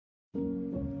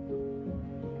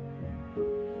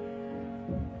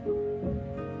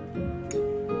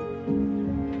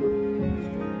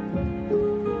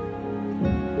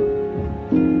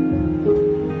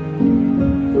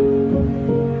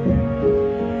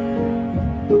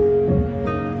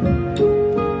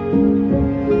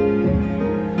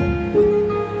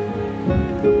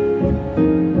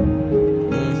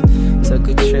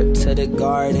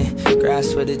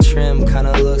with a trim,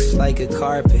 kinda looks like a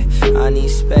carpet. I need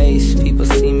space, people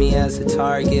see me as a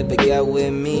target, but get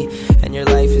with me and your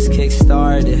life is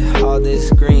kick-started. All this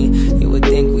green, you would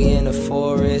think we in a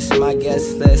forest. My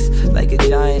guest list, like a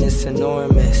giant, it's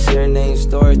enormous. Her name's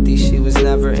Dorothy, she was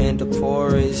never into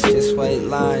porridge, just white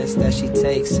lines that she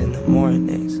takes in the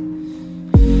mornings.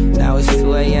 Now it's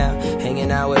 2 AM,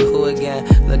 hanging out with who again?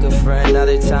 Looking for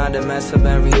another time to mess up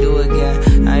and redo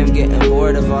again. I am getting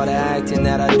bored of all the acting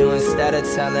that I do. Instead of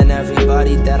telling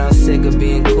everybody that I'm sick of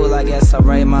being cool, I guess I'll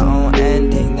write my own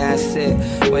ending, that's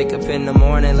it. Wake up in the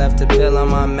morning, left a pill on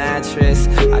my mattress.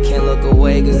 I can't look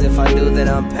away, cause if I do then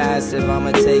I'm passive.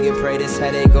 I'ma take it, pray this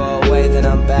headache go away, then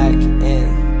I'm back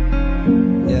in.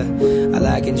 Yeah, I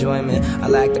lack enjoyment, I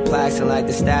lack the plaques, I lack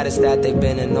the status that they've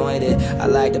been anointed. I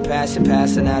lack the passion,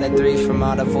 passing out of 3 from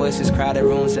all the voices. Crowded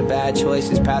rooms and bad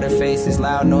choices, powder faces,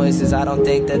 loud noises. I don't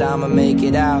think that I'ma make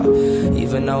it out,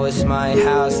 even though it's my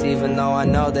house. Even though I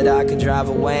know that I could drive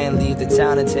away and leave the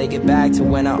town and take it back to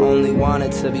when I only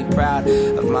wanted to be proud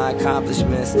of my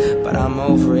accomplishments. But I'm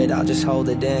over it, I'll just hold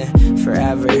it in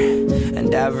forever.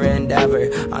 Endeavor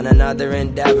on another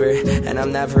endeavor, and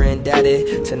I'm never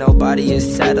indebted to nobody.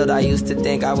 Is settled. I used to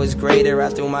think I was greater. I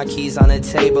threw my keys on the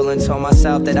table and told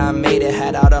myself that I made it.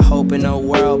 Had all the hope in the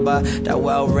world, but that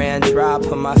well ran dry.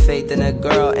 Put my faith in a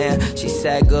girl and she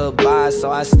said goodbye. So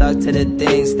I stuck to the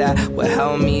things that would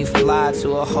help me fly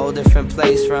to a whole different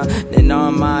place. Running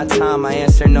on my time, I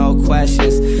answer no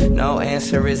questions. No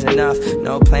answer is enough.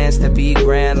 No plans to be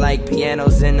grand like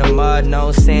pianos in the mud.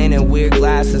 No sand and weird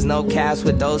glasses. No caps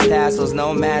with those tassels.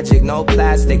 No magic, no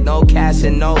plastic, no cash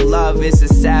and no love. It's a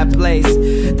sad place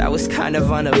that was kind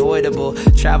of unavoidable.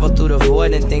 Travel through the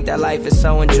void and think that life is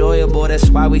so enjoyable. That's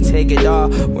why we take it all.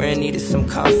 We're in need of some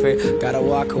comfort. Gotta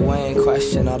walk away and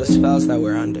question all the spells that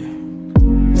we're under.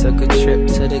 Took a trip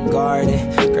to the garden,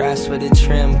 grass with a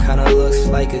trim, kinda looks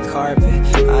like a carpet.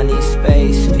 I need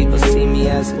space, people see me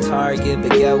as a target,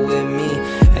 but get with me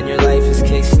and your life is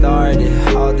kick-started.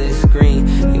 All this green,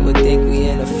 you would think we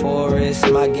in a forest.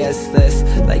 My guest list,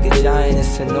 like a giant,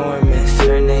 it's enormous.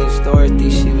 Her name's Dorothy,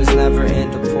 she was never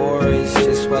into porridge,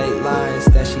 just white lines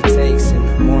that she takes